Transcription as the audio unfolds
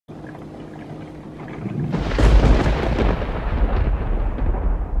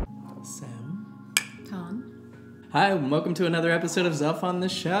Hi, and welcome to another episode of Zelf on the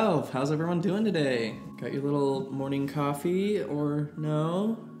Shelf. How's everyone doing today? Got your little morning coffee, or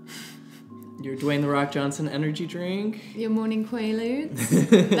no? Your Dwayne The Rock Johnson energy drink? Your morning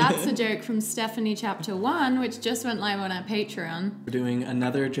Quaaludes? That's a joke from Stephanie Chapter 1, which just went live on our Patreon. We're doing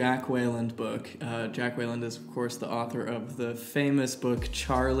another Jack Wayland book. Jack Wayland is, of course, the author of the famous book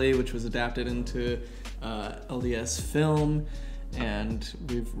Charlie, which was adapted into LDS film. And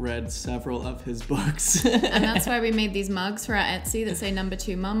we've read several of his books. And that's why we made these mugs for our Etsy that say number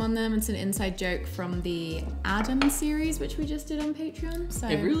 2 mum on them. It's an inside joke from the Adam series, which we just did on Patreon. So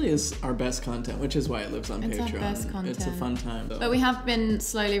it really is our best content, which is why it lives on Patreon. It's our best content. It's a fun time. But we have been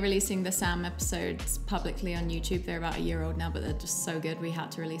slowly releasing the Sam episodes publicly on YouTube. They're about a year old now, but they're just so good we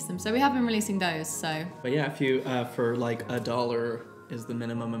had to release them. So we have been releasing those. So. But yeah, if you for like $1 is the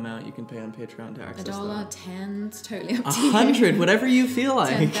minimum amount you can pay on Patreon to access $1, that. $10, it's totally up to you. 100, whatever you feel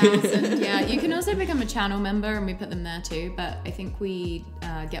like. 10,000, yeah. You can also become a channel member, and we put them there too. But I think we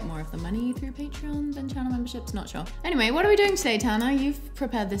get more of the money through Patreon than channel memberships. Not sure. Anyway, what are we doing today, Tana? You've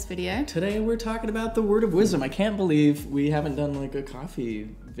prepared this video. Today we're talking about the Word of Wisdom. I can't believe we haven't done like a coffee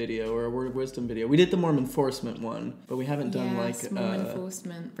video or a Word of Wisdom video. We did the Mormon Enforcement one, but we haven't done Mormon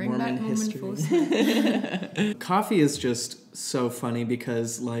Enforcement. Bring Mormon back Mormon history. Enforcement. Coffee is just so funny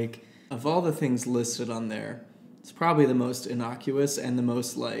because, like, of all the things listed on there, it's probably the most innocuous and the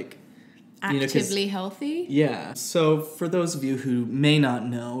most, like, actively healthy? Yeah. So for those of you who may not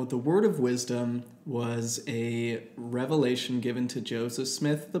know, the Word of Wisdom was a revelation given to Joseph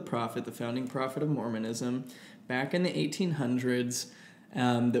Smith, the prophet, the founding prophet of Mormonism, back in the 1800s.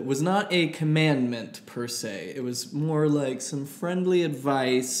 That was not a commandment per se. It was more like some friendly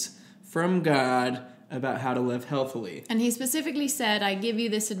advice from God about how to live healthily. And he specifically said, I give you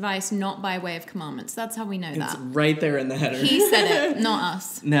this advice not by way of commandments. That's how we know that. It's right there in the header. He said it, not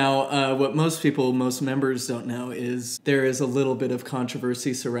us. Now, what most members don't know is there is a little bit of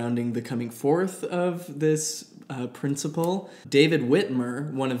controversy surrounding the coming forth of this principle. David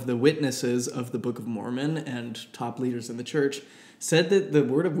Whitmer, one of the witnesses of the Book of Mormon and top leaders in the church, said that the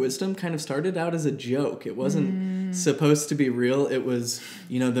Word of Wisdom kind of started out as a joke. It wasn't supposed to be real. It was,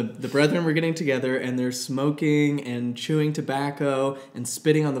 the brethren were getting together and they're smoking and chewing tobacco and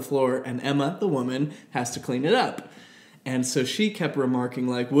spitting on the floor, and Emma, the woman, has to clean it up. And so she kept remarking,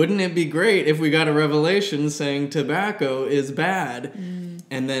 like, wouldn't it be great if we got a revelation saying tobacco is bad?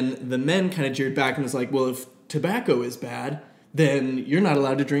 And then the men kind of jeered back and was like, well, if tobacco is bad, then you're not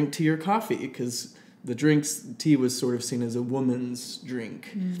allowed to drink tea or coffee, because tea was sort of seen as a woman's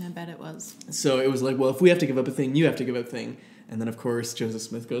drink. I bet it was. So it was like, well, if we have to give up a thing, you have to give up a thing. And then, of course, Joseph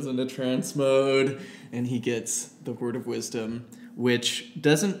Smith goes into trance mode, and he gets the Word of Wisdom, which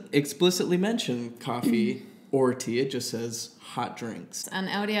doesn't explicitly mention coffee or tea. It just says hot drinks. And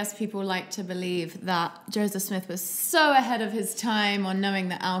LDS people like to believe that Joseph Smith was so ahead of his time on knowing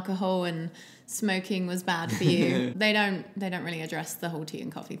that alcohol and smoking was bad for you. They don't really address the whole tea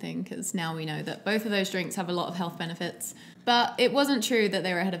and coffee thing, because now we know that both of those drinks have a lot of health benefits. But it wasn't true that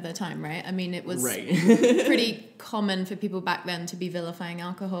they were ahead of their time, right? I mean, it was pretty common for people back then to be vilifying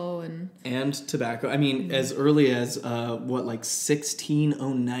alcohol and tobacco. I mean, as early as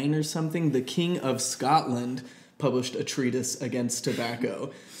 1609 or something, the King of Scotland published a treatise against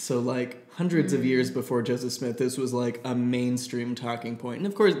tobacco. So like hundreds of years before Joseph Smith, this was like a mainstream talking point. And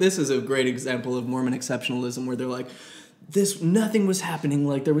of course, this is a great example of Mormon exceptionalism, where they're like, nothing was happening,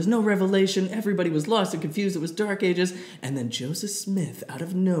 like there was no revelation, everybody was lost and confused, it was Dark Ages, and then Joseph Smith, out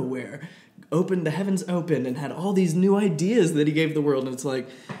of nowhere, the heavens opened and had all these new ideas that he gave the world. And it's like,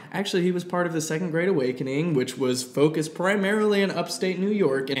 actually, he was part of the Second Great Awakening, which was focused primarily in upstate New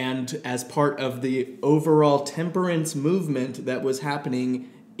York, and as part of the overall temperance movement that was happening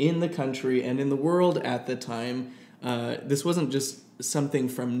in the country and in the world at the time. This wasn't just something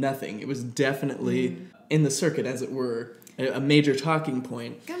from nothing. It was definitely in the circuit, as it were, a major talking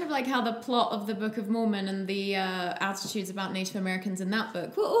point. Kind of like how the plot of the Book of Mormon and the attitudes about Native Americans in that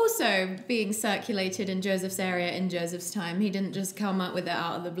book were also being circulated in Joseph's area in Joseph's time. He didn't just come up with it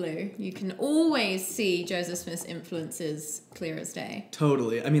out of the blue. You can always see Joseph Smith's influences clear as day.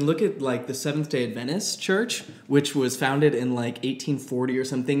 Totally. I mean, look at like the Seventh-day Adventist Church, which was founded in like 1840 or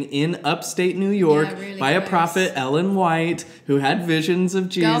something in upstate New York by a prophet, Ellen White, who had visions of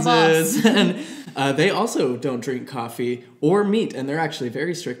Jesus. And they also don't drink coffee or meat, and they're actually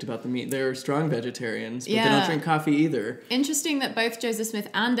very strict about the meat. They're strong vegetarians, but they don't drink coffee either. Interesting that both Joseph Smith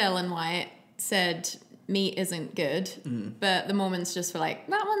and Ellen White said meat isn't good. But the Mormons just were like,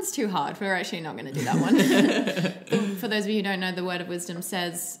 that one's too hard. We're actually not going to do that one. For those of you who don't know, the Word of Wisdom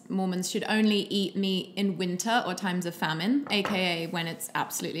says Mormons should only eat meat in winter or times of famine, aka when it's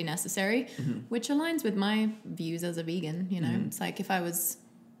absolutely necessary, which aligns with my views as a vegan. You know, it's like if I was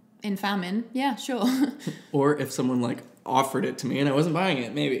in famine, yeah, sure. Or if someone like offered it to me and I wasn't buying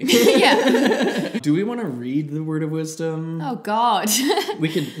it, maybe. Yeah. Do we want to read the Word of Wisdom? Oh God. We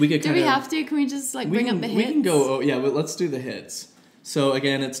could. Do we have to? Can we just like bring up the hits? We can go. Yeah, but let's do the hits. So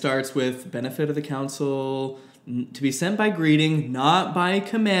again, it starts with benefit of the council, to be sent by greeting, not by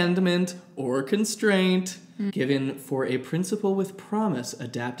commandment or constraint, given for a principle with promise,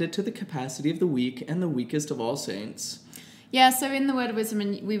 adapted to the capacity of the weak and the weakest of all saints. Yeah, so in the Word of Wisdom,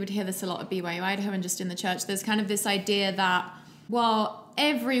 and we would hear this a lot at BYU Idaho and just in the church, there's kind of this idea that, while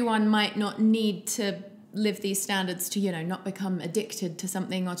everyone might not need to live these standards to, you know, not become addicted to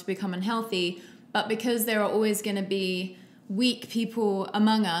something or to become unhealthy, but because there are always going to be weak people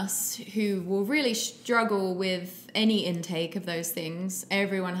among us who will really struggle with any intake of those things,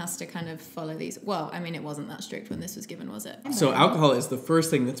 everyone has to kind of follow these. Well, I mean, it wasn't that strict when this was given, was it? So alcohol is the first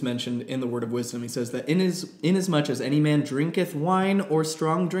thing that's mentioned in the Word of Wisdom. He says that inasmuch as any man drinketh wine or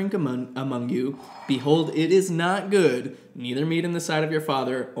strong drink among you, behold, it is not good, neither meat in the sight of your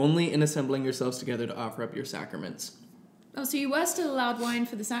Father, only in assembling yourselves together to offer up your sacraments. Oh, so you were still allowed wine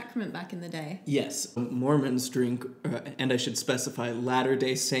for the sacrament back in the day? Yes. Mormons drink, and I should specify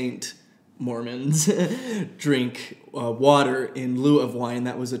Latter-day Saint Mormons drink water in lieu of wine.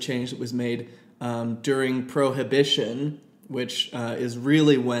 That was a change that was made during Prohibition, which is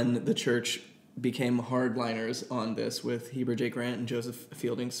really when the church became hardliners on this with Heber J. Grant and Joseph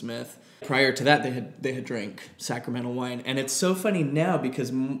Fielding Smith. Prior to that, they had drank sacramental wine. And it's so funny now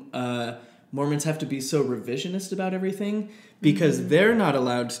because Mormons have to be so revisionist about everything because they're not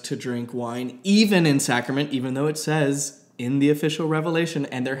allowed to drink wine, even in sacrament, even though it says in the official revelation,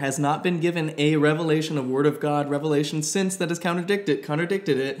 and there has not been given a revelation of Word of God revelation since that has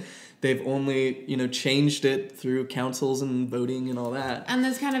contradicted it. They've only, changed it through councils and voting and all that. And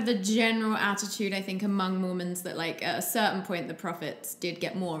there's kind of the general attitude, I think, among Mormons that, like, at a certain point, the prophets did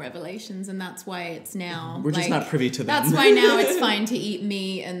get more revelations, and that's why it's now... We're just not privy to them. That's why now it's fine to eat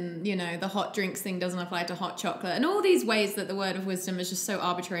meat, and, the hot drinks thing doesn't apply to hot chocolate, and all these ways that the Word of Wisdom is just so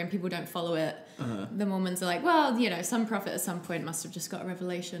arbitrary and people don't follow it. The Mormons are like, well, some prophet at some point must have just got a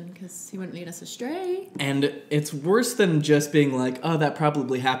revelation because he wouldn't lead us astray. And it's worse than just being like, oh, that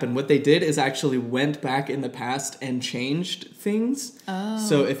probably happened. What they did is actually went back in the past and changed things. Oh,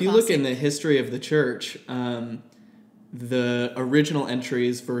 so if you look in the history of the church, the original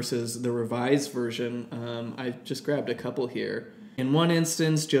entries versus the revised version, I just grabbed a couple here. In one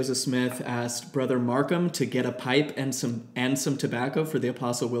instance, Joseph Smith asked Brother Markham to get a pipe and some tobacco for the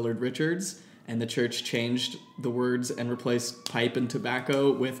Apostle Willard Richards. And the church changed the words and replaced pipe and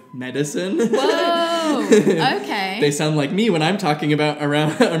tobacco with medicine. Whoa! Okay. They sound like me when I'm talking about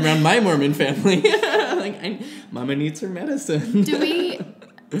around my Mormon family. Mama needs her medicine. Do we...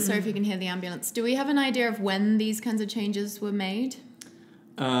 Sorry if you can hear the ambulance. Do we have an idea of when these kinds of changes were made?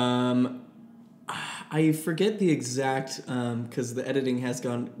 I forget the exact, because the editing has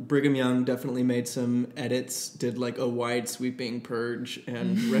gone... Brigham Young definitely made some edits, did like a wide sweeping purge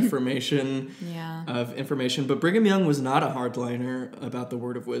and reformation of information. But Brigham Young was not a hardliner about the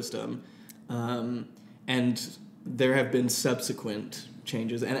Word of Wisdom. And there have been subsequent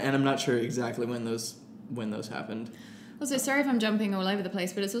changes. And I'm not sure exactly when those happened. Also, sorry if I'm jumping all over the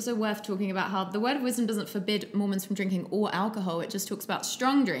place, but it's also worth talking about how the Word of Wisdom doesn't forbid Mormons from drinking all alcohol. It just talks about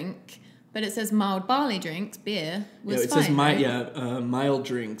strong drink. But it says mild barley drinks, beer, was fine, says right? mild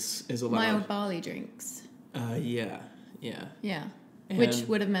drinks is allowed. Mild barley drinks. Yeah. And which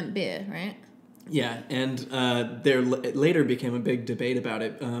would have meant beer, right? Yeah, and there later became a big debate about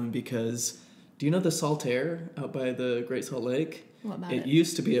it because, do you know the Saltaire out by the Great Salt Lake? What about it? It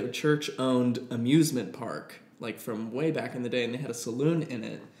used to be a church-owned amusement park, like from way back in the day, and they had a saloon in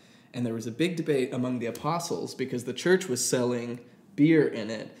it. And there was a big debate among the apostles because the church was selling beer in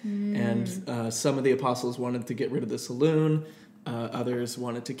it, and some of the apostles wanted to get rid of the saloon, others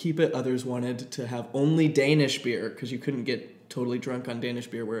wanted to keep it, others wanted to have only Danish beer because you couldn't get totally drunk on Danish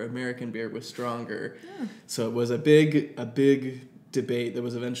beer where American beer was stronger. So it was a big debate that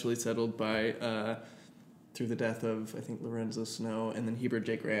was eventually settled by through the death of, I think, Lorenzo Snow, and then Heber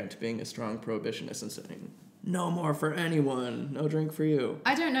J. Grant being a strong prohibitionist and saying, no more for anyone, no drink for you.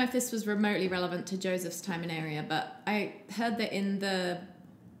 I don't know if this was remotely relevant to Joseph's time and area, but I heard that in the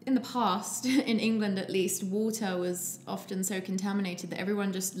past, in England at least, water was often so contaminated that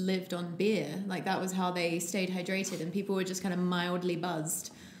everyone just lived on beer. Like, that was how they stayed hydrated, and people were just kind of mildly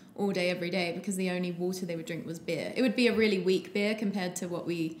buzzed all day, every day, because the only water they would drink was beer. It would be a really weak beer compared to what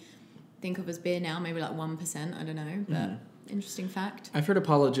we think of as beer now, maybe like 1%, I don't know, but interesting fact. I've heard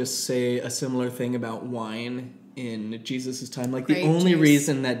apologists say a similar thing about wine in Jesus' time. Like, Grape the only juice.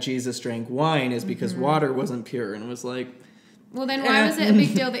 reason that Jesus drank wine is because water wasn't pure, and was like... Well, then why was it a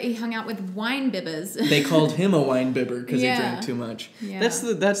big deal that he hung out with wine bibbers? They called him a wine bibber because he Yeah. drank too much. Yeah.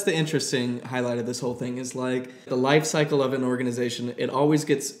 That's the interesting highlight of this whole thing, is like the life cycle of an organization. It always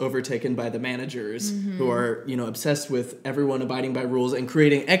gets overtaken by the managers who are, you know, obsessed with everyone abiding by rules and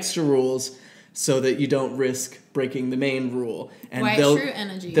creating extra rules so that you don't risk breaking the main rule. And White they'll, true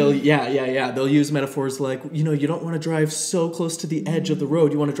energy. They'll They'll use metaphors like, you know, you don't want to drive so close to the edge of the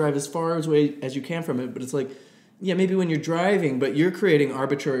road. You want to drive as far away as you can from it. But it's like, yeah, maybe when you're driving, but you're creating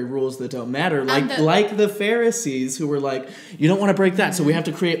arbitrary rules that don't matter. Like the Pharisees, who were like, you don't want to break that, so we have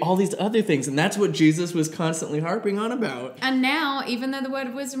to create all these other things. And that's what Jesus was constantly harping on about. And now, even though the word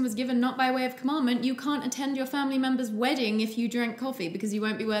of wisdom was given not by way of commandment, you can't attend your family member's wedding if you drink coffee, because you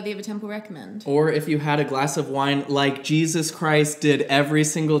won't be worthy of a temple recommend. Or if you had a glass of wine like Jesus Christ did every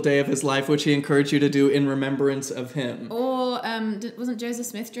single day of his life, which he encouraged you to do in remembrance of him. Or wasn't Joseph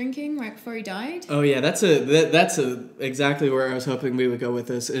Smith drinking right before he died? Oh yeah, that's exactly where I was hoping we would go with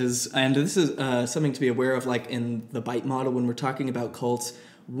this. And this is something to be aware of, like in the bite model when we're talking about cults.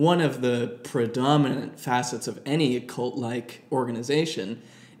 One of the predominant facets of any cult-like organization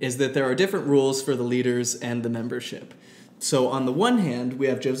is that there are different rules for the leaders and the membership. So on the one hand, we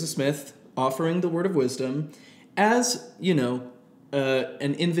have Joseph Smith offering the word of wisdom as, you know,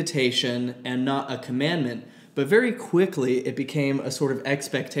 an invitation and not a commandment. But very quickly, it became a sort of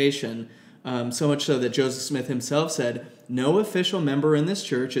expectation, so much so that Joseph Smith himself said, no official member in this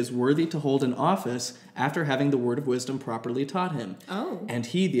church is worthy to hold an office after having the word of wisdom properly taught him. Oh. And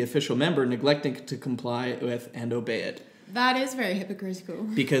he, the official member, neglecting to comply with and obey it. That is very hypocritical.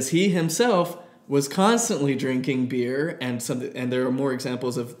 Because he himself was constantly drinking beer, and there are more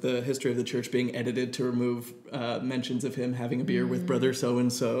examples of the history of the church being edited to remove mentions of him having a beer with brother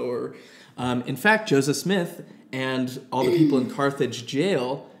so-and-so. Or, in fact, Joseph Smith and all the people in Carthage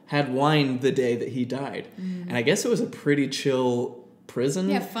jail had wine the day that he died. And I guess it was a pretty chill prison.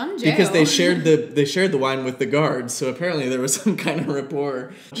 Yeah, fun jail. Because they shared the wine with the guards, so apparently there was some kind of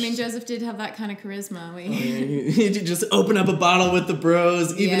rapport. I mean, Joseph did have that kind of charisma. He just open up a bottle with the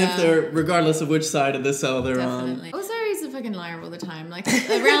bros, even if they're, regardless of which side of the cell they're on. Also, he's a fucking liar all the time. Like,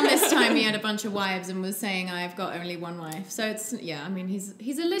 around this time, he had a bunch of wives and was saying, I've got only one wife. So it's, I mean,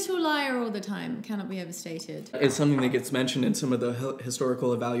 he's a little liar all the time. Cannot be overstated. It's something that gets mentioned in some of the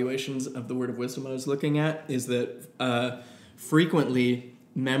historical evaluations of the word of wisdom I was looking at, is that frequently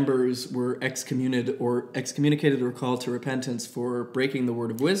members were excommunicated or called to repentance for breaking the word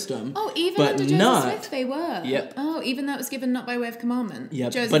of wisdom. Oh, even under Joseph Smith they were? Yep. Oh, even though it was given not by way of commandment?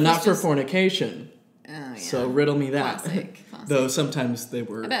 Yep, Joseph but not for fornication. Oh, yeah. So riddle me that. Classic. Though sometimes they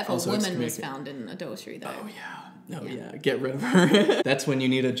were. I bet if also a woman was found in adultery, though. Oh yeah, get rid of her. That's when you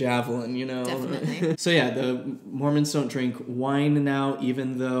need a javelin, you know. Definitely. So yeah, the Mormons don't drink wine now,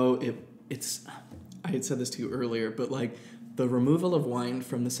 even though it's. I had said this to you earlier, but like the removal of wine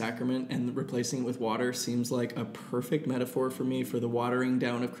from the sacrament and replacing it with water seems like a perfect metaphor for me for the watering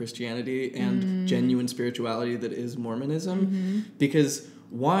down of Christianity and genuine spirituality that is Mormonism, because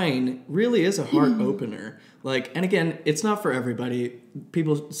wine really is a heart opener. Like, and again, it's not for everybody.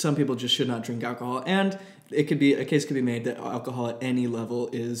 Some people just should not drink alcohol, and a case could be made that alcohol at any level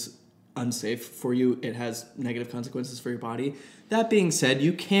is unsafe for you. It has negative consequences for your body. That being said,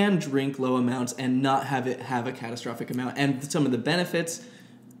 you can drink low amounts and not have it have a catastrophic amount. And some of the benefits,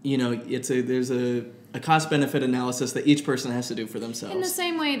 you know, there's a cost-benefit analysis that each person has to do for themselves. In the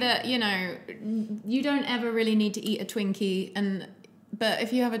same way that, you know, you don't ever really need to eat a Twinkie, but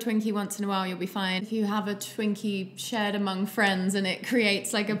if you have a Twinkie once in a while, you'll be fine. If you have a Twinkie shared among friends and it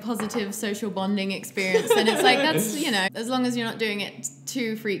creates like a positive social bonding experience, then it's like, that's, you know, as long as you're not doing it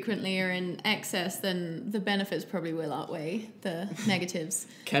too frequently or in excess, then the benefits probably will outweigh the negatives.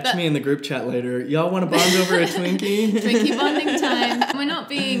 Catch me in the group chat later. Y'all want to bond over a Twinkie? Twinkie bonding time. We're not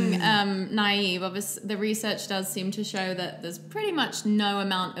being naive. Obviously, the research does seem to show that there's pretty much no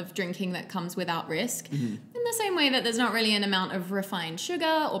amount of drinking that comes without risk. In the same way that there's not really an amount of refined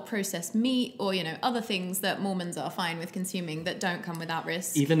sugar or processed meat or, you know, other things that Mormons are fine with consuming that don't come without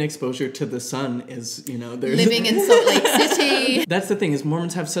risk. Even exposure to the sun is, you know, there's... Living in Salt Lake City. That's the thing, is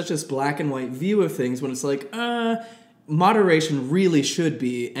Mormons have such this black and white view of things when it's like, moderation really should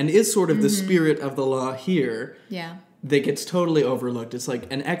be, and is sort of the spirit of the law here. Yeah. That gets totally overlooked. It's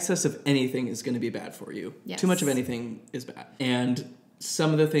like an excess of anything is going to be bad for you. Yes. Too much of anything is bad. And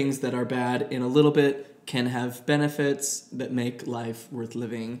some of the things that are bad in a little bit can have benefits that make life worth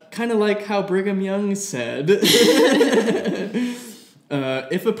living. Kind of like how Brigham Young said,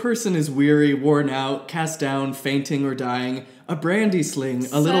 if a person is weary, worn out, cast down, fainting, or dying, a brandy sling,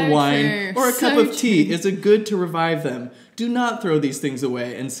 a little wine, or a cup of tea is a good to revive them. Do not throw these things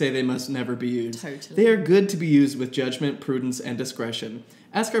away and say they must never be used. Totally. They are good to be used with judgment, prudence, and discretion.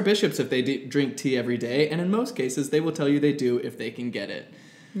 Ask our bishops if they drink tea every day, and in most cases, they will tell you they do if they can get it.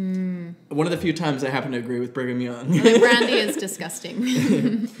 One of the few times I happen to agree with Brigham Young. The brandy is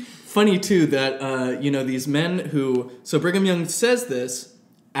disgusting. Funny, too, that, these men who... So Brigham Young says this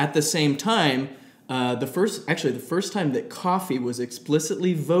at the same time. The first time that coffee was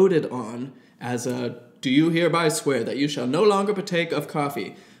explicitly voted on as a... Do you hereby swear that you shall no longer partake of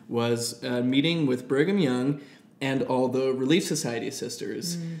coffee? Was a meeting with Brigham Young and all the Relief Society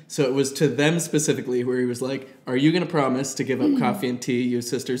sisters. So it was to them specifically where he was like, are you going to promise to give up coffee and tea, you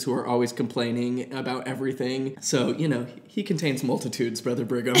sisters who are always complaining about everything? So, he contains multitudes, Brother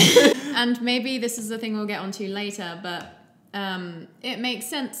Brigham. And maybe this is the thing we'll get onto later, but it makes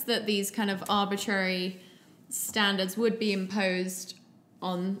sense that these kind of arbitrary standards would be imposed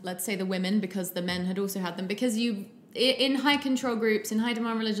on, let's say, the women, because the men had also had them. Because in high control groups, in high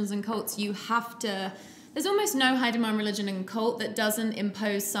demand religions and cults, you have to... There's almost no high demand religion and cult that doesn't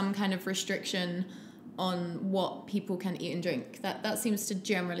impose some kind of restriction on what people can eat and drink. That seems to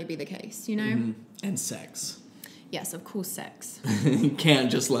generally be the case, And sex. Yes, of course, sex. You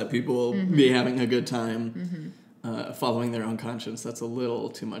can't just let people be having a good time following their own conscience. That's a little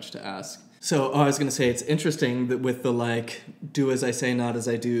too much to ask. So I was going to say, it's interesting that with the, do as I say, not as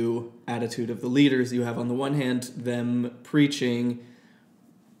I do attitude of the leaders, you have on the one hand them preaching...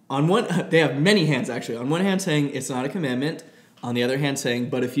 they have many hands, actually. On one hand saying it's not a commandment. On the other hand saying,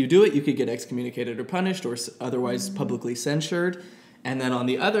 but if you do it, you could get excommunicated or punished or otherwise publicly censured. And then on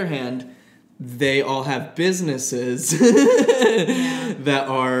the other hand, they all have businesses that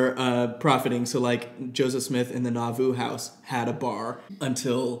are profiting. So Joseph Smith in the Nauvoo house had a bar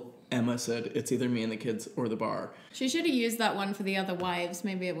until Emma said, it's either me and the kids or the bar. She should have used that one for the other wives.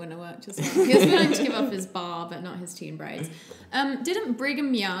 Maybe it wouldn't have worked as well. He was willing to give up his bar, but not his teen brides. Didn't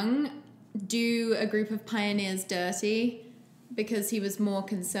Brigham Young do a group of pioneers dirty because he was more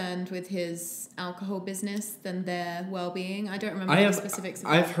concerned with his alcohol business than their well-being? I don't remember the specifics of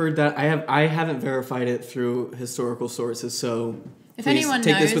that. I've heard that. I haven't verified it through historical sources, so if please anyone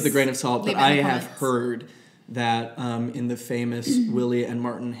take knows, this with a grain of salt. But I have heard that in the famous Willie and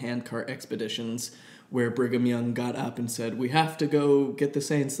Martin handcart expeditions, where Brigham Young got up and said, we have to go get the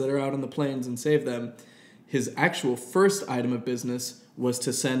saints that are out on the plains and save them, his actual first item of business was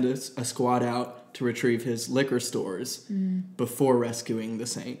to send a squad out to retrieve his liquor stores before rescuing the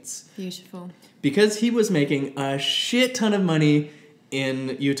saints. Beautiful. Because he was making a shit ton of money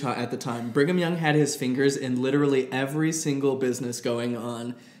in Utah at the time. Brigham Young had his fingers in literally every single business going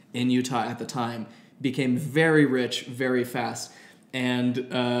on in Utah at the time. Became very rich very fast. And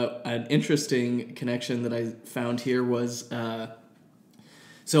an interesting connection that I found here was,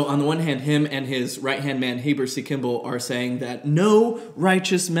 so on the one hand, him and his right-hand man, Heber C. Kimball, are saying that no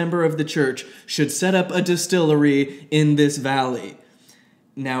righteous member of the church should set up a distillery in this valley.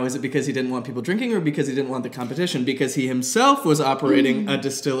 Now, is it because he didn't want people drinking or because he didn't want the competition? Because he himself was operating a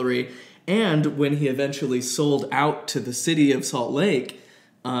distillery, and when he eventually sold out to the city of Salt Lake,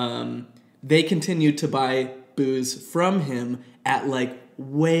 they continued to buy booze from him at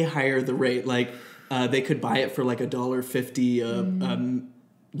way higher the rate. They could buy it for $1.50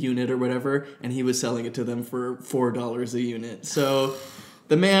 unit or whatever, and he was selling it to them for $4 a unit. So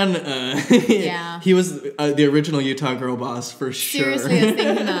the man, he was the original Utah girl boss for sure. Seriously, I was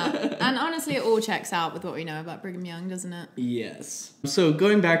thinking that. And honestly, it all checks out with what we know about Brigham Young, doesn't it? Yes. So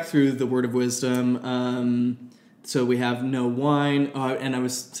going back through the word of wisdom, so we have no wine, and I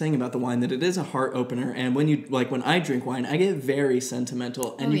was saying about the wine that it is a heart opener, and when I drink wine, I get very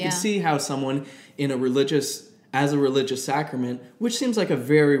sentimental, and can see how someone as a religious sacrament, which seems like a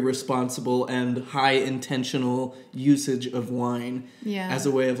very responsible and high intentional usage of wine as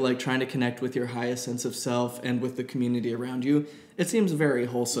a way of trying to connect with your highest sense of self and with the community around you. It seems very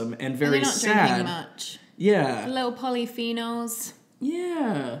wholesome and very sad. They're not drinking much. Yeah. A little polyphenols.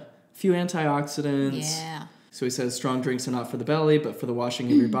 Yeah. A few antioxidants. Yeah. So he says, strong drinks are not for the belly, but for the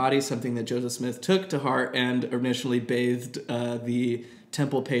washing of your body, something that Joseph Smith took to heart and initially bathed the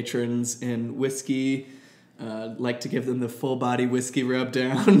temple patrons in whiskey, like to give them the full body whiskey rub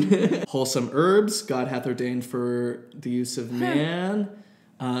down. Wholesome herbs, God hath ordained for the use of man.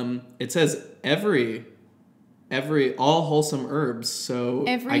 It says all wholesome herbs, so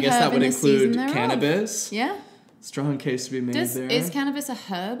I guess that would include cannabis. Yeah. Strong case to be made there. Is cannabis a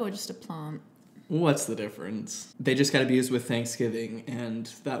herb or just a plant? What's the difference? They just got to be used with Thanksgiving, and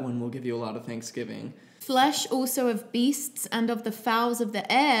that one will give you a lot of Thanksgiving. Flesh also of beasts and of the fowls of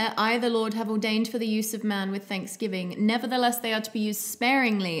the air, I, the Lord, have ordained for the use of man with thanksgiving. Nevertheless, they are to be used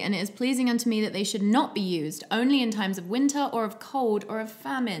sparingly, and it is pleasing unto me that they should not be used, only in times of winter or of cold or of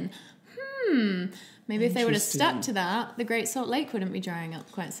famine. Maybe if they would have stuck to that, the Great Salt Lake wouldn't be drying up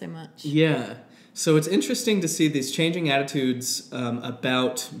quite so much. Yeah. So it's interesting to see these changing attitudes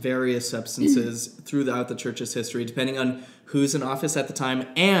about various substances throughout the church's history, depending on who's in office at the time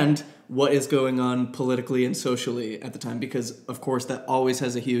and what is going on politically and socially at the time, because, of course, that always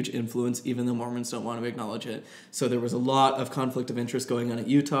has a huge influence, even though Mormons don't want to acknowledge it. So there was a lot of conflict of interest going on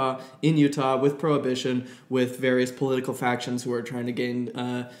in Utah, with Prohibition, with various political factions who are trying to gain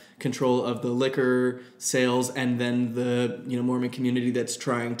control of the liquor sales, and then the Mormon community that's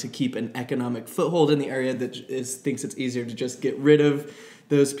trying to keep an economic foothold in the area that thinks it's easier to just get rid of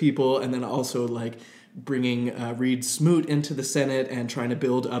those people, and then also like bringing Reed Smoot into the Senate and trying to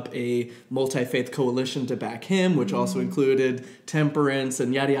build up a multi-faith coalition to back him, which also included temperance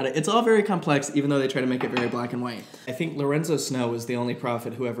and yada yada. It's all very complex, even though they try to make it very black and white. I think Lorenzo Snow was the only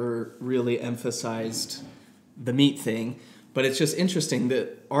prophet who ever really emphasized the meat thing, but it's just interesting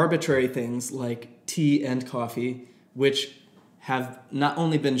that arbitrary things like tea and coffee, which have not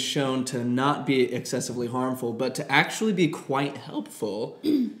only been shown to not be excessively harmful, but to actually be quite helpful.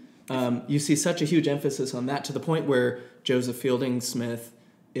 You see such a huge emphasis on that, to the point where Joseph Fielding Smith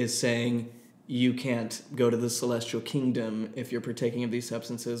is saying you can't go to the celestial kingdom if you're partaking of these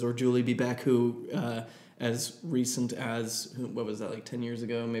substances, or Julie B. Beck, who as recent as, what was that, like 10 years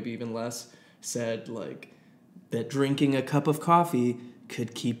ago, maybe even less, said like that drinking a cup of coffee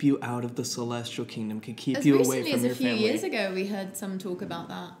could keep you out of the celestial kingdom, could keep you away from your family. As recently as a few years ago, we heard some talk about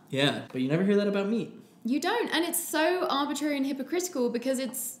that. Yeah, but you never hear that about meat. You don't, and it's so arbitrary and hypocritical, because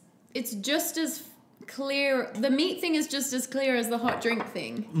it's just as clear. The meat thing is just as clear as the hot drink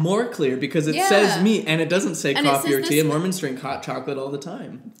thing. More clear, because it says meat, and it doesn't say coffee or tea, and Mormons drink hot chocolate all the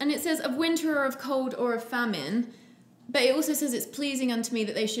time. And it says of winter or of cold or of famine, but it also says it's pleasing unto me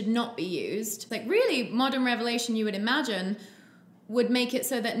that they should not be used. Like, really, modern revelation, you would imagine, would make it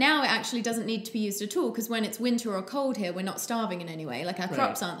so that now it actually doesn't need to be used at all, because when it's winter or cold here, we're not starving in any way. Like, our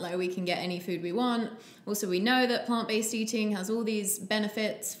crops aren't low, we can get any food we want. Also, we know that plant-based eating has all these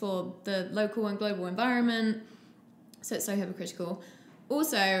benefits for the local and global environment, so it's so hypocritical.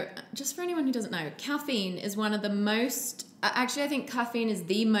 Also, just for anyone who doesn't know, caffeine is one of the most... Actually, I think caffeine is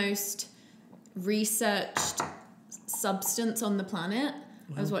the most researched substance on the planet.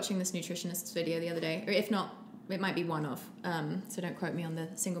 Wow. I was watching this nutritionist's video the other day, or if not, it might be one of, so don't quote me on the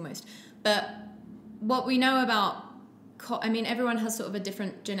single most. But what we know about, everyone has sort of a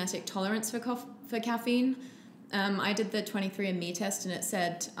different genetic tolerance for caffeine. I did the 23andMe test, and it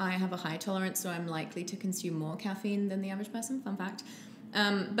said I have a high tolerance, so I'm likely to consume more caffeine than the average person, fun fact.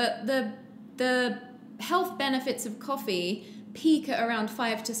 But the health benefits of coffee peak at around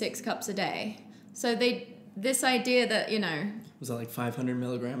 5 to 6 cups a day. So this idea that, Was that like 500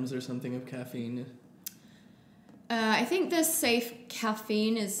 milligrams or something of caffeine? I think the safe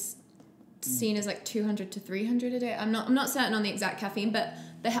caffeine is seen as like 200 to 300 a day. I'm not certain on the exact caffeine, but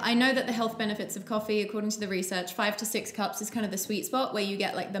I know that the health benefits of coffee, according to the research, 5 to 6 cups is kind of the sweet spot where you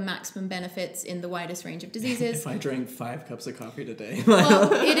get like the maximum benefits in the widest range of diseases. If I drank 5 cups of coffee today.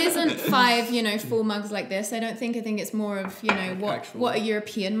 Well, it isn't 5, full mugs like this. I think it's more of, what a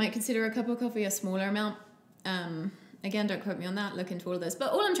European might consider a cup of coffee, a smaller amount. Again, don't quote me on that. Look into all of this.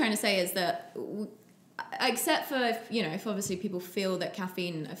 But all I'm trying to say is that... except for if obviously people feel that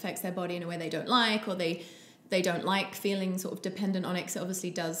caffeine affects their body in a way they don't like, or they don't like feeling sort of dependent on it, because it obviously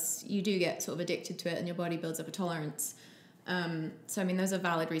does, you do get sort of addicted to it and your body builds up a tolerance. So those are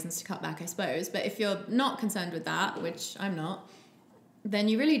valid reasons to cut back, I suppose. But if you're not concerned with that, which I'm not, then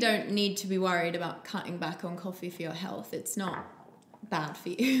you really don't need to be worried about cutting back on coffee for your health. It's not bad for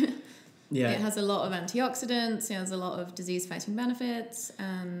you. Yeah. It has a lot of antioxidants, it has a lot of disease-fighting benefits,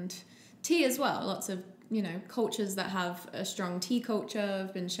 and tea as well. Lots of, cultures that have a strong tea culture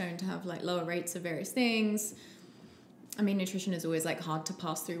have been shown to have like lower rates of various things. Nutrition is always like hard to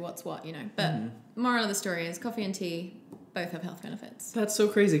pass through what's what, But moral of the story is coffee and tea both have health benefits. That's so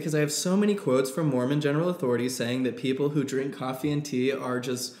crazy, because I have so many quotes from Mormon general authorities saying that people who drink coffee and tea are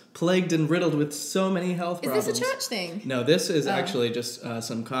just plagued and riddled with so many health problems. Is this a church thing? No, this is actually just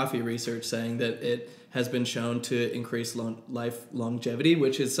some coffee research saying that it has been shown to increase life longevity,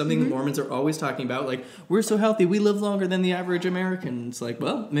 which is something that Mormons are always talking about. Like, we're so healthy, we live longer than the average American. It's like,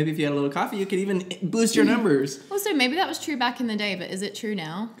 well, maybe if you had a little coffee, you could even boost your numbers. Also, maybe that was true back in the day, but is it true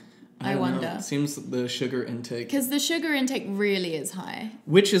now? I wonder. It seems the sugar intake. Because the sugar intake really is high.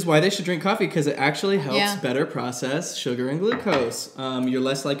 Which is why they should drink coffee, because it actually helps better process sugar and glucose. You're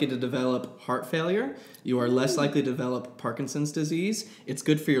less likely to develop heart failure. You are less likely to develop Parkinson's disease. It's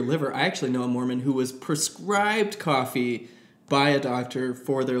good for your liver. I actually know a Mormon who was prescribed coffee by a doctor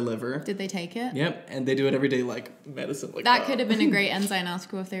for their liver. Did they take it? Yep, and they do it every day like medicine. Like that could have been a great enzyme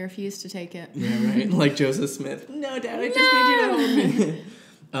article if they refused to take it. Yeah, right. Like Joseph Smith. No, Dad, I just need you to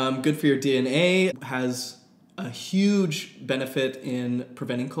hold me. Good for your DNA. Has a huge benefit in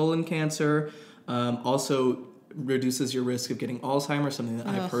preventing colon cancer. Also reduces your risk of getting Alzheimer's, something that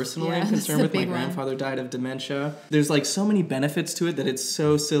I personally am concerned with. My grandfather died of dementia. There's like so many benefits to it that it's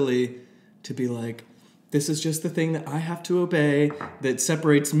so silly to be like, this is just the thing that I have to obey that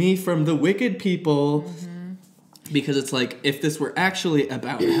separates me from the wicked people. Mm-hmm. Because it's like, if this were actually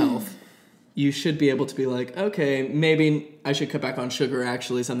about health, you should be able to be like, okay, maybe I should cut back on sugar,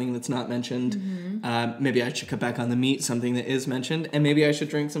 actually, something that's not mentioned. Mm-hmm. Maybe I should cut back on the meat, something that is mentioned. And maybe I should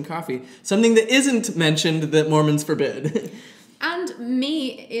drink some coffee, something that isn't mentioned that Mormons forbid. And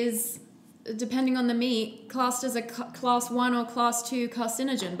meat is, depending on the meat, classed as a class 1 or class 2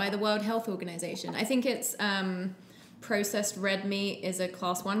 carcinogen by the World Health Organization. I think it's processed red meat is a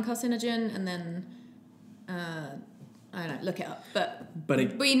class 1 carcinogen, and then I don't know, look it up.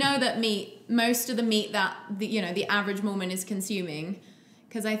 But we know that most of the meat that the average Mormon is consuming,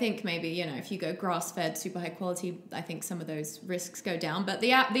 because I think maybe if you go grass-fed, super high quality, I think some of those risks go down. But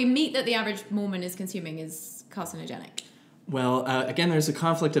the meat that the average Mormon is consuming is carcinogenic. Well, again, there's a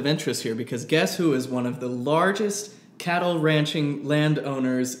conflict of interest here, because guess who is one of the largest cattle ranching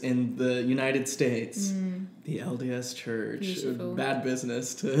landowners in the United States? The LDS Church. Beautiful. Bad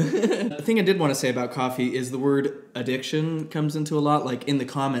business. The thing I did want to say about coffee is the word addiction comes into a lot. Like in the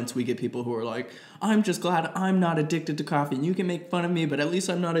comments, we get people who are like, I'm just glad I'm not addicted to coffee. And you can make fun of me, but at least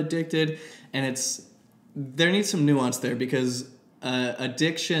I'm not addicted. And there needs some nuance there, because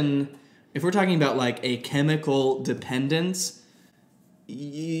addiction, if we're talking about like a chemical dependence,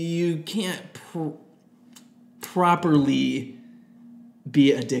 you can't properly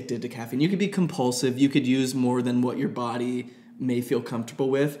be addicted to caffeine. You could be compulsive. You could use more than what your body may feel comfortable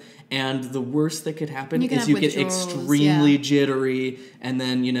with. And the worst that could happen is you get extremely jittery. And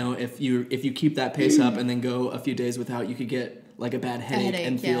then, if you keep that pace up and then go a few days without, you could get like a bad headache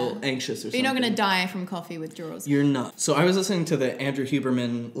and feel anxious or something. You're not going to die from coffee withdrawals. You're not. So I was listening to the Andrew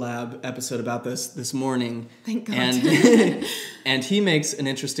Huberman Lab episode about this morning. Thank God. And he makes an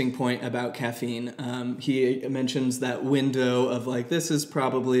interesting point about caffeine. He mentions that window of like, this is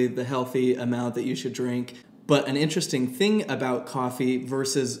probably the healthy amount that you should drink. But an interesting thing about coffee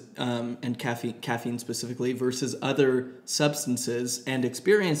versus, and caffeine specifically, versus other substances and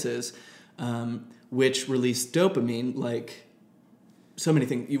experiences, which release dopamine, like so many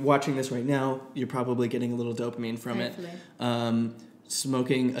things. You're watching this right now, you're probably getting a little dopamine from it.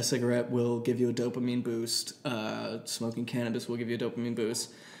 Smoking a cigarette will give you a dopamine boost. Smoking cannabis will give you a dopamine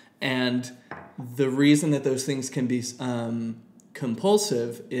boost. And the reason that those things can be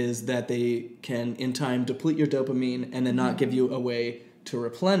compulsive is that they can, in time, deplete your dopamine and then not give you a way to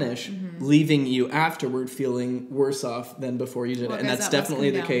replenish, leaving you afterward feeling worse off than before you did it. And that's definitely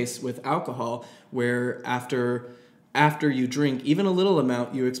the case with alcohol, where after you drink even a little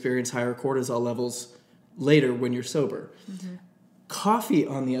amount, you experience higher cortisol levels later when you're sober. Coffee,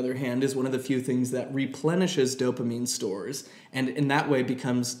 on the other hand, is one of the few things that replenishes dopamine stores, and in that way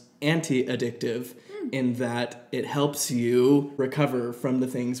becomes anti-addictive in that it helps you recover from the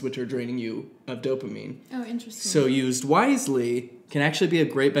things which are draining you of dopamine. Oh, interesting. So used wisely can actually be a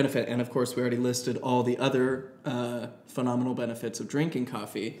great benefit. And of course, we already listed all the other phenomenal benefits of drinking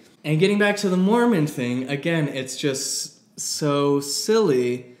coffee. And getting back to the Mormon thing, again, it's just so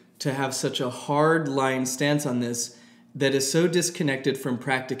silly to have such a hard line stance on this that is so disconnected from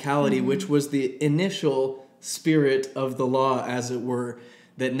practicality, which was the initial spirit of the law, as it were,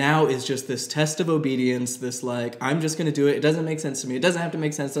 that now is just this test of obedience, this like, I'm just going to do it. It doesn't make sense to me. It doesn't have to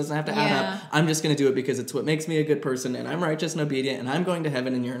make sense. It doesn't have to add up. I'm just going to do it because it's what makes me a good person, and I'm righteous and obedient, and I'm going to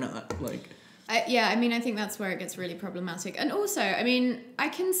heaven and you're not. I think that's where it gets really problematic. And also, I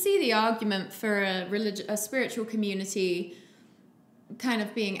can see the argument for a spiritual community kind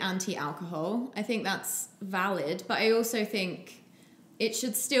of being anti-alcohol. I think that's valid, but I also think it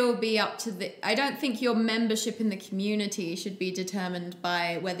should still be up to I don't think your membership in the community should be determined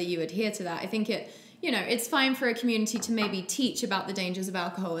by whether you adhere to that. I think it's fine for a community to maybe teach about the dangers of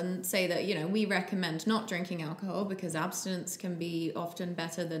alcohol and say that, we recommend not drinking alcohol because abstinence can be often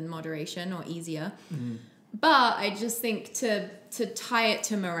better than moderation or easier. But I just think to tie it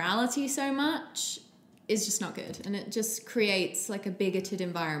to morality so much is just not good. And it just creates like a bigoted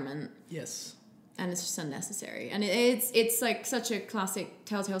environment. Yes. And it's just unnecessary. And it's like such a classic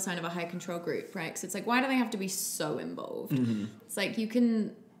telltale sign of a high control group, right? Because it's like, why do they have to be so involved? Mm-hmm. It's like you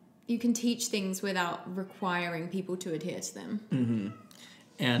can teach things without requiring people to adhere to them. Mm-hmm.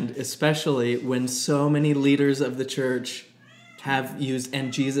 And especially when so many leaders of the church have used,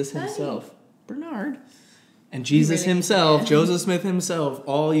 and Jesus himself, Bernard, and Jesus himself, Joseph Smith himself,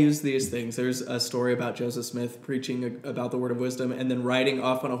 all use these things. There's a story about Joseph Smith preaching about the word of wisdom and then riding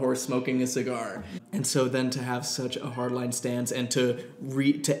off on a horse smoking a cigar. And so then to have such a hardline stance and to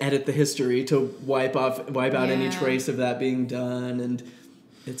edit the history, to wipe out any trace of that being done, and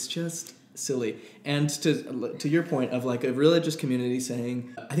it's just silly. And to your point of like a religious community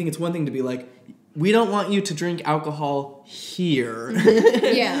saying, I think it's one thing to be like, we don't want you to drink alcohol here.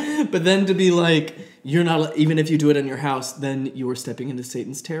 Yeah. But then to be like, you're not, even if you do it in your house, then you are stepping into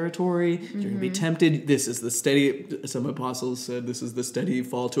Satan's territory. Mm-hmm. You're going to be tempted. This is the steady, some apostles said, this is the steady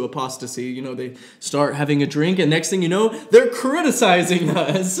fall to apostasy. You know, they start having a drink and next thing you know, they're criticizing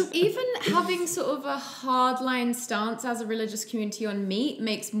us. Even having sort of a hardline stance as a religious community on meat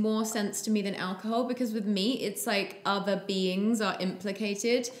makes more sense to me than alcohol, because with meat, it's like other beings are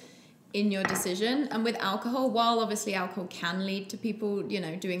implicated in your decision. And with alcohol, while obviously alcohol can lead to people, you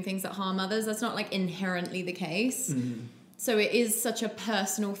know, doing things that harm others, that's not like inherently the case. Mm-hmm. So it is such a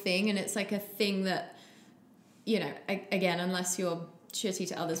personal thing, and it's like a thing that, you know, again, unless you're shitty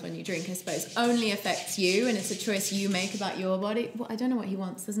to others when you drink, I suppose, only affects you, and it's a choice you make about your body. Well, I don't know what he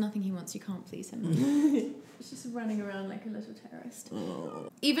wants. There's nothing he wants. You can't please him. He's just running around like a little terrorist. Oh.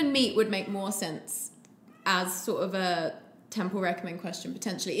 Even meat would make more sense as sort of a temple recommend question,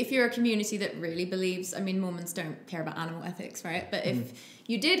 potentially. If you're a community that really believes, I mean, Mormons don't care about animal ethics, right? But if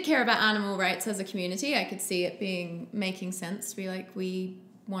you did care about animal rights as a community, I could see it making sense to be like, we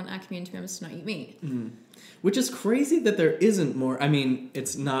want our community members to not eat meat. Mm. Which is crazy that there isn't more. I mean,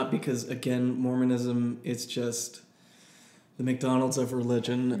 it's not because, again, Mormonism is just the McDonald's of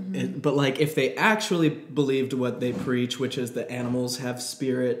religion. Mm-hmm. But like, if they actually believed what they preach, which is that animals have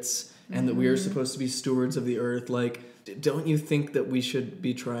spirits and that we are supposed to be stewards of the earth, like, don't you think that we should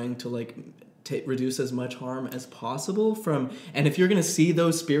be trying to like reduce as much harm as possible from, and if you're going to see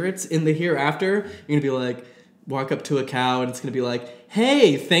those spirits in the hereafter, you're going to be like, walk up to a cow and it's going to be like,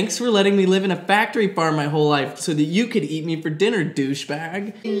 hey, thanks for letting me live in a factory farm my whole life so that you could eat me for dinner,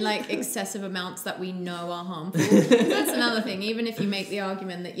 douchebag. In like excessive amounts that we know are harmful. That's another thing. Even if you make the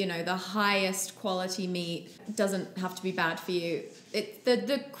argument that, you know, the highest quality meat doesn't have to be bad for you,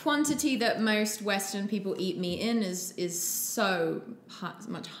 the quantity that most Western people eat meat in is so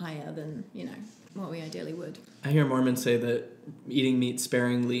much higher than, you know, what we ideally would. I hear Mormons say that eating meat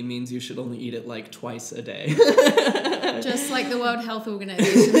sparingly means you should only eat it like twice a day. Just like the World Health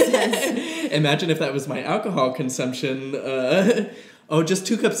Organization says. Imagine if that was my alcohol consumption. Just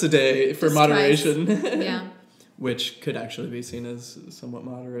 2 cups a day for just moderation. Yeah. Which could actually be seen as somewhat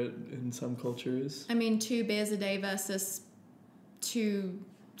moderate in some cultures. I mean, 2 beers a day versus 2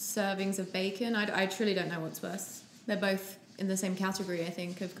 servings of bacon. I truly don't know what's worse. They're both in the same category, I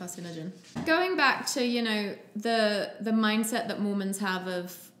think, of carcinogen. Going back to, you know, the mindset that Mormons have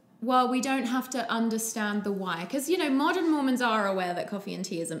of, well, we don't have to understand the why. Because, you know, modern Mormons are aware that coffee and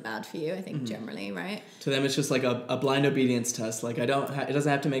tea isn't bad for you, I think, generally, right? To them, it's just like a blind obedience test. Like, it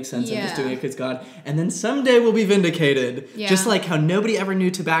doesn't have to make sense. I'm just doing it because God. And then someday we'll be vindicated. Yeah. Just like how nobody ever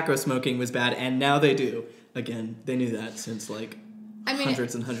knew tobacco smoking was bad, and now they do. Again, they knew that since, like,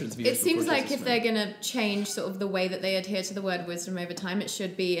 hundreds and hundreds of years. It seems like if they're going to change sort of the way that they adhere to the word wisdom over time, it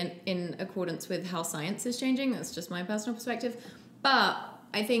should be in accordance with how science is changing. That's just my personal perspective. But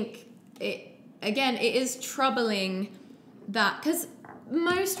I think, it is troubling that, because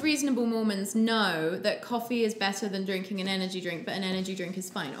most reasonable Mormons know that coffee is better than drinking an energy drink, but an energy drink is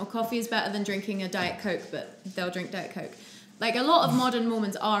fine. Or coffee is better than drinking a Diet Coke, but they'll drink Diet Coke. Like, a lot of modern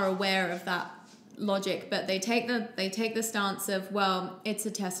Mormons are aware of that logic, but they take the stance of, well, it's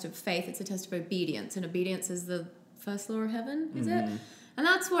a test of faith, it's a test of obedience, and obedience is the first law of heaven, is it? And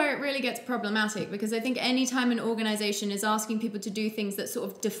that's where it really gets problematic, because I think anytime an organization is asking people to do things that sort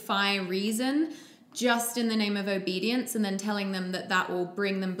of defy reason just in the name of obedience, and then telling them that will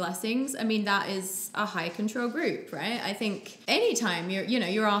bring them blessings, I mean, that is a high control group, right? I think anytime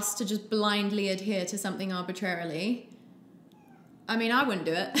you're asked to just blindly adhere to something arbitrarily, I mean, I wouldn't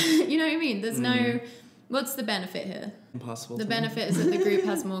do it. You know what I mean? There's no... What's the benefit here? Impossible. The benefit is that the group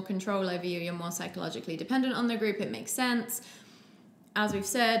has more control over you. You're more psychologically dependent on the group. It makes sense. As we've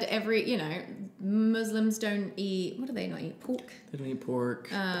said, Muslims don't eat, what do they not eat? Pork. They don't eat pork.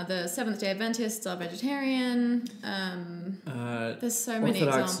 The Seventh-day Adventists are vegetarian. There's so many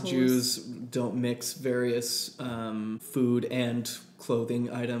Orthodox examples. Jews don't mix various food and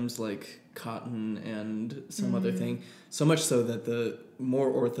clothing items like cotton and some other thing. So much so that the more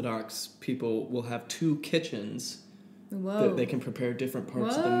Orthodox people will have 2 kitchens that they can prepare different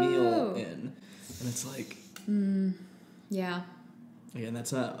parts of the meal in. And it's like... Yeah. Again,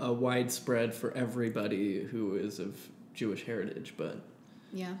 that's not a widespread for everybody who is of Jewish heritage, but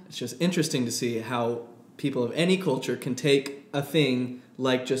it's just interesting to see how people of any culture can take a thing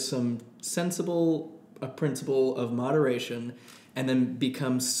like just some sensible principle of moderation and then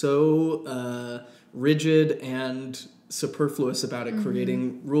become so rigid and superfluous about it,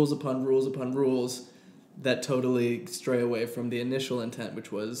 creating rules upon rules upon rules that totally stray away from the initial intent,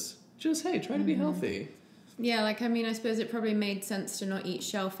 which was just, hey, try to be healthy. Yeah, like, I mean, I suppose it probably made sense to not eat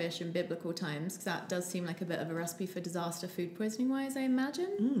shellfish in biblical times, because that does seem like a bit of a recipe for disaster food poisoning-wise, I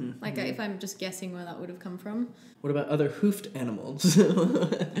imagine. If I'm just guessing where that would have come from. What about other hoofed animals?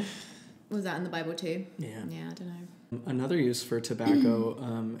 Was that in the Bible too? Yeah. Yeah, I don't know. Another use for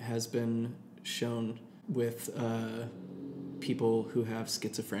tobacco has been shown with people who have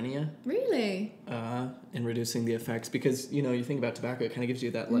schizophrenia. Really? In reducing the effects, because you think about tobacco, it kind of gives you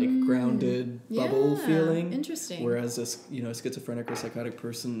that like grounded bubble feeling. Interesting. Whereas a schizophrenic or psychotic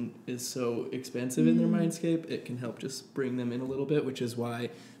person is so expansive in their mindscape, it can help just bring them in a little bit, which is why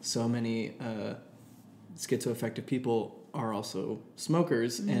so many schizoaffective people are also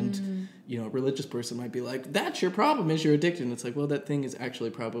smokers. And a religious person might be like, that's your problem, is you're addicted. And it's like, well, that thing is actually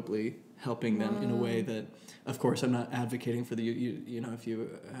probably helping them in a way that, of course, I'm not advocating for if you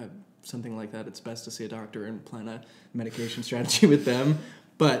have something like that, it's best to see a doctor and plan a medication strategy with them.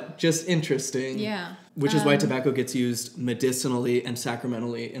 But just interesting. Yeah. Which is why tobacco gets used medicinally and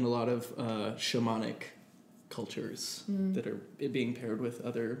sacramentally in a lot of shamanic cultures that are being paired with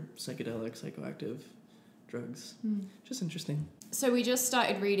other psychedelic, psychoactive drugs. Just interesting. So we just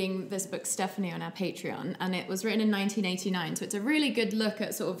started reading this book, Stephanie, on our Patreon, and it was written in 1989. So it's a really good look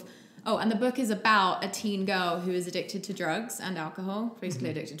at sort of... Oh, and the book is about a teen girl who is addicted to drugs and alcohol,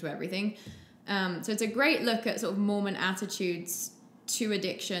 basically addicted to everything. So it's a great look at sort of Mormon attitudes to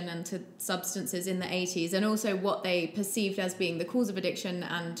addiction and to substances in the 80s, and also what they perceived as being the cause of addiction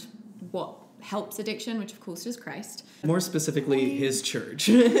and what helps addiction, which of course is Christ. More specifically, his church.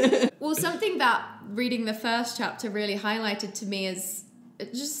 Well, something that reading the first chapter really highlighted to me is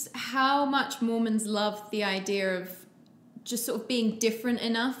just how much Mormons love the idea of just sort of being different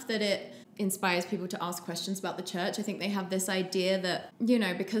enough that it inspires people to ask questions about the church. I think they have this idea that,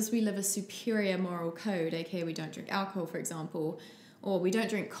 because we live a superior moral code, aka we don't drink alcohol, for example, or we don't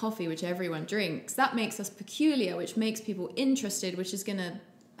drink coffee, which everyone drinks, that makes us peculiar, which makes people interested, which is going to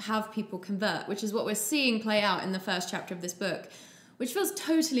have people convert, which is what we're seeing play out in the first chapter of this book, which feels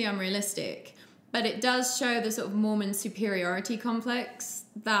totally unrealistic. But it does show the sort of Mormon superiority complex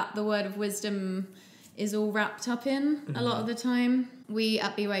that the word of wisdom is all wrapped up in a lot of the time. We,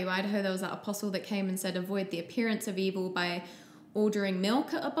 at BYU Idaho, there was that apostle that came and said, avoid the appearance of evil by ordering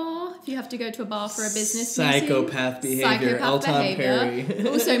milk at a bar, if you have to go to a bar for a business Psychopath behavior. Elton Perry.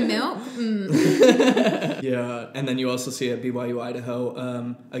 Also milk. Yeah, and then you also see at BYU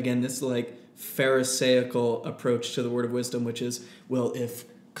Idaho, again, this like pharisaical approach to the word of wisdom, which is, well, if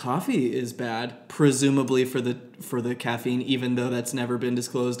coffee is bad, presumably for the caffeine, even though that's never been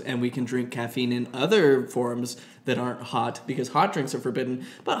disclosed, and we can drink caffeine in other forms that aren't hot, because hot drinks are forbidden,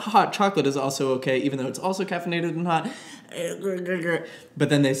 but hot chocolate is also okay, even though it's also caffeinated and hot. But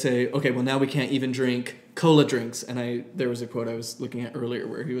then they say, okay, well, now we can't even drink cola drinks. And there was a quote I was looking at earlier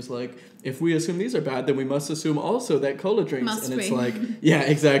where he was like, if we assume these are bad, then we must assume also that cola drinks. It's like, yeah,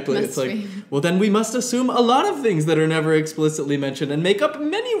 exactly. It's like, well, then we must assume a lot of things that are never explicitly mentioned and make up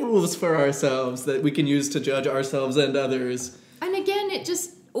many rules for ourselves that we can use to judge ourselves and others. And again, it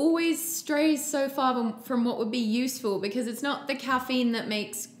just always strays so far from what would be useful, because it's not the caffeine that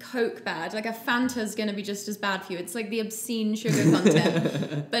makes Coke bad. Like a Fanta's going to be just as bad for you. It's like the obscene sugar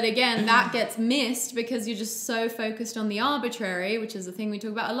content. But again, that gets missed because you're just so focused on the arbitrary, which is the thing we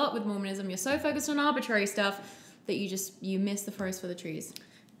talk about a lot with Mormonism. You're so focused on arbitrary stuff that you miss the forest for the trees.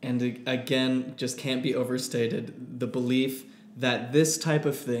 And again, just can't be overstated, the belief that this type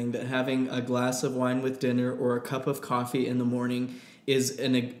of thing, that having a glass of wine with dinner or a cup of coffee in the morning is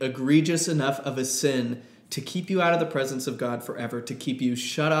an egregious enough of a sin to keep you out of the presence of God forever, to keep you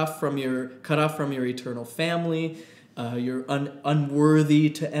cut off from your eternal family. You're unworthy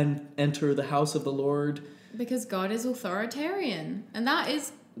to enter the house of the Lord. Because God is authoritarian. And that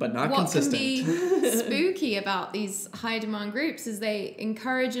is but not what consistent. can be spooky about these high demand groups is they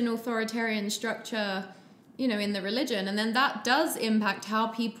encourage an authoritarian structure, you know, in the religion, and then that does impact how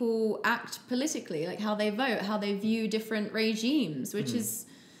people act politically, like how they vote, how they view different regimes, which is,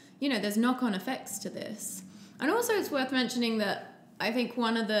 you know, there's knock-on effects to this. And also it's worth mentioning that I think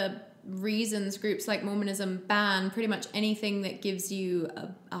one of the reasons groups like Mormonism ban pretty much anything that gives you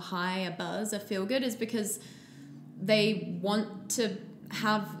a high, a buzz, a feel-good is because they want to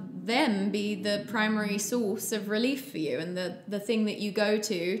have them be the primary source of relief for you and the thing that you go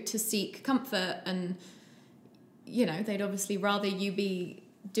to seek comfort. And, you know, they'd obviously rather you be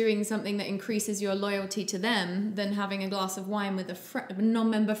doing something that increases your loyalty to them than having a glass of wine with a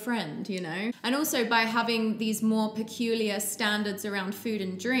non-member friend, you know? And also by having these more peculiar standards around food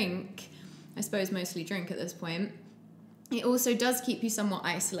and drink, I suppose mostly drink at this point, it also does keep you somewhat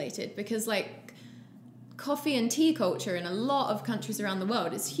isolated because, like, coffee and tea culture in a lot of countries around the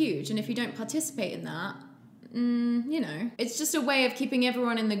world is huge. And if you don't participate in that, you know, it's just a way of keeping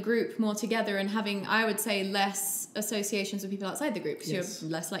everyone in the group more together and having, I would say, less associations with people outside the group because you're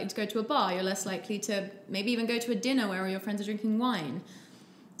less likely to go to a bar, you're less likely to maybe even go to a dinner where all your friends are drinking wine.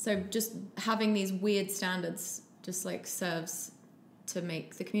 So just having these weird standards just like serves to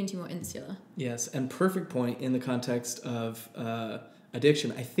make the community more insular. Yes, and perfect point in the context of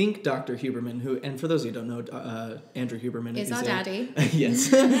addiction. I think Dr. Huberman, who, and for those of you who don't know, Andrew Huberman is our daddy.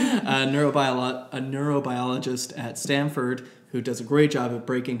 Yes, a neurobiologist at Stanford who does a great job of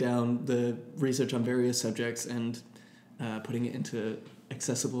breaking down the research on various subjects and putting it into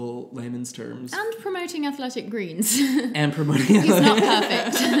accessible layman's terms. And promoting athletic greens. And promoting He's not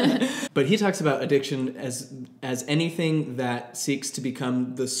perfect. But he talks about addiction as anything that seeks to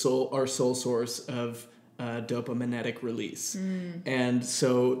become our sole source of dopaminetic release. And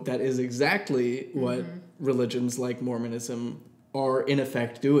so that is exactly what religions like Mormonism are in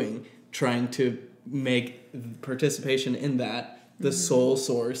effect doing, trying to make participation in that the sole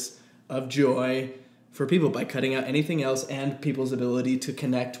source of joy for people by cutting out anything else and people's ability to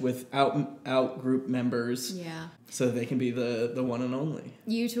connect with out group members so that they can be the one and only.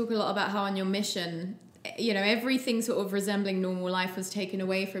 You talk a lot about how on your mission, you know, everything sort of resembling normal life was taken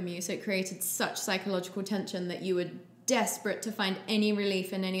away from you, so it created such psychological tension that you were desperate to find any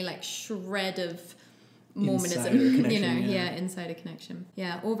relief in any like shred of Mormonism, you know, insider connection.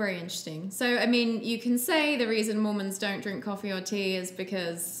 Yeah, all very interesting. So, I mean, you can say the reason Mormons don't drink coffee or tea is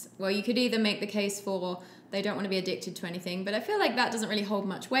because, well, you could either make the case for they don't want to be addicted to anything, but I feel like that doesn't really hold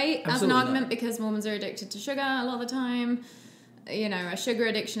much weight as an argument because Mormons are addicted to sugar a lot of the time. You know, a sugar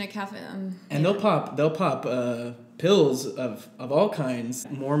addiction, a caffeine. And they'll pop pills of all kinds.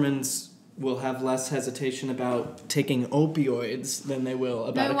 Mormons will have less hesitation about taking opioids than they will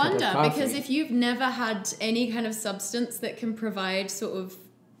about a cup of coffee. No wonder, because if you've never had any kind of substance that can provide sort of,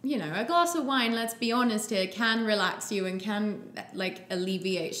 you know, a glass of wine, let's be honest here, can relax you and can, like,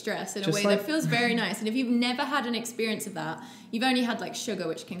 alleviate stress in a way that feels very nice. And if you've never had an experience of that, you've only had, like, sugar,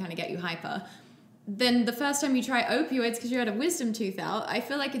 which can kind of get you hyper, then the first time you try opioids because you had a wisdom tooth out, I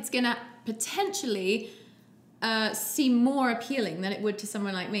feel like it's going to potentially seem more appealing than it would to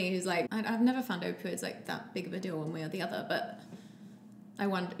someone like me who's like, I've never found opioids like that big of a deal one way or the other, but I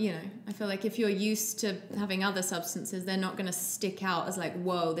wonder, you know, I feel like if you're used to having other substances, they're not going to stick out as like,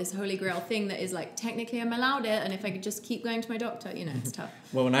 whoa, this holy grail thing that is like, technically I'm allowed it, and if I could just keep going to my doctor, you know, it's tough.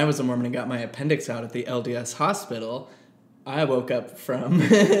 Well, when I was a Mormon and got my appendix out at the LDS hospital, I woke up from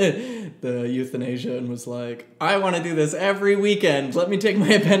the euthanasia and was like, I want to do this every weekend. Let me take my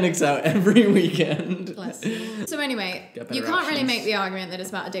appendix out every weekend. Bless you. So anyway, you can't really make the argument that it's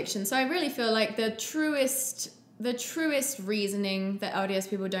about addiction. So I really feel like the truest reasoning that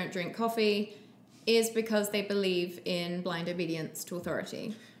LDS people don't drink coffee is because they believe in blind obedience to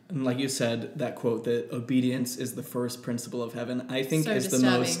authority. And like you said, that quote that obedience is the first principle of heaven, I think so is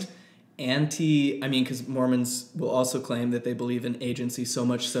disturbing. The most because Mormons will also claim that they believe in agency so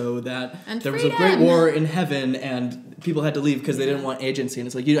much so that there was a great war in heaven and people had to leave because they didn't want agency. And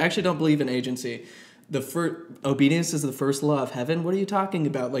it's like, you actually don't believe in agency. Obedience is the first law of heaven. What are you talking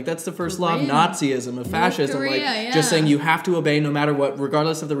about? Like, that's the first law of Nazism, of fascism. Korea, just saying you have to obey no matter what,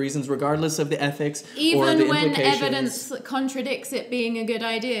 regardless of the reasons, regardless of the ethics even or the when implications. Evidence contradicts it being a good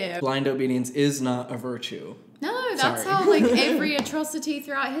idea. Blind obedience is not a virtue. No, that's how like every atrocity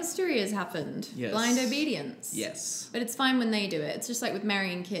throughout history has happened. Yes. Blind obedience. Yes. But it's fine when they do it. It's just like with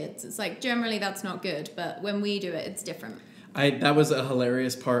marrying kids. It's like generally that's not good, but when we do it, it's different. That was a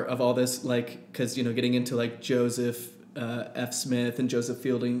hilarious part of all this, like, because, you know, getting into like Joseph F. Smith and Joseph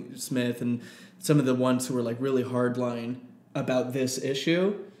Fielding Smith and some of the ones who were like really hardline about this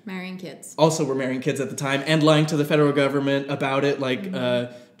issue. Marrying kids. Also were marrying kids at the time and lying to the federal government about it. Like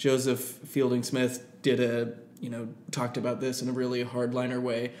Joseph Fielding Smith talked about this in a really hardliner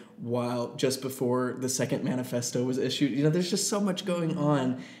way while just before the second manifesto was issued. There's just so much going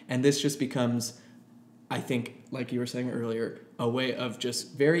on, and this just becomes, I think, like you were saying earlier, a way of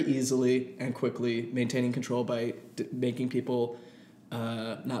just very easily and quickly maintaining control by making people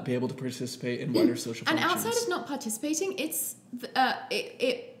not be able to participate in wider social functions. And outside of not participating,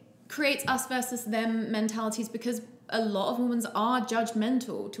 it creates us versus them mentalities, because a lot of Mormons are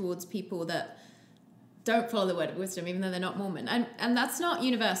judgmental towards people that don't follow the word of wisdom, even though they're not Mormon. And that's not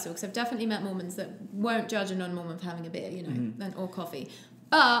universal, because I've definitely met Mormons that won't judge a non-Mormon for having a beer, or coffee.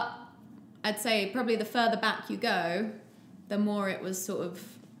 But I'd say probably the further back you go, the more it was sort of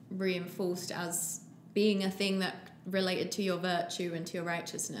reinforced as being a thing that related to your virtue and to your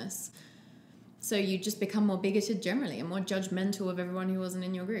righteousness. So you just become more bigoted generally and more judgmental of everyone who wasn't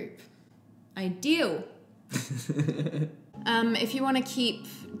in your group. Ideal. If you want to keep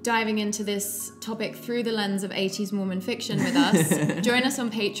diving into this topic through the lens of 80s Mormon fiction with us, join us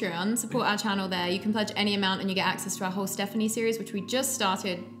on Patreon, support our channel there. You can pledge any amount and you get access to our whole Stephanie series, which we just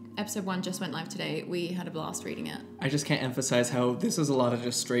started. Episode 1 just went live today. We had a blast reading it. I just can't emphasize how this is a lot of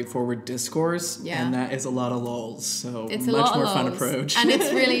just straightforward discourse, and that is a lot of lulz. So it's a much more fun approach. And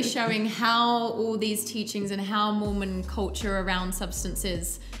it's really showing how all these teachings and how Mormon culture around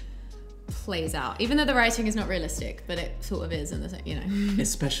substances plays out, even though the writing is not realistic, but it sort of is in the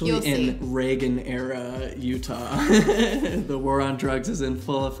especially in Reagan era Utah. The war on drugs is in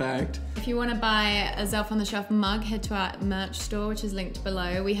full effect. If you want to buy a Zelf on the Shelf mug, head to our merch store, which is linked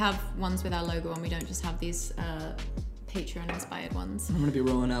below. We have ones with our logo on. We don't just have these Patreon inspired ones. I'm gonna be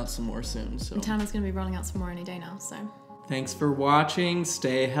rolling out some more soon, so and Tana's gonna be rolling out some more any day now. So thanks for watching.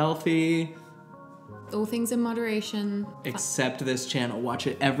 Stay healthy. All things in moderation. Except this channel. Watch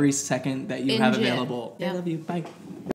it every second that you have available. Yeah. I love you. Bye.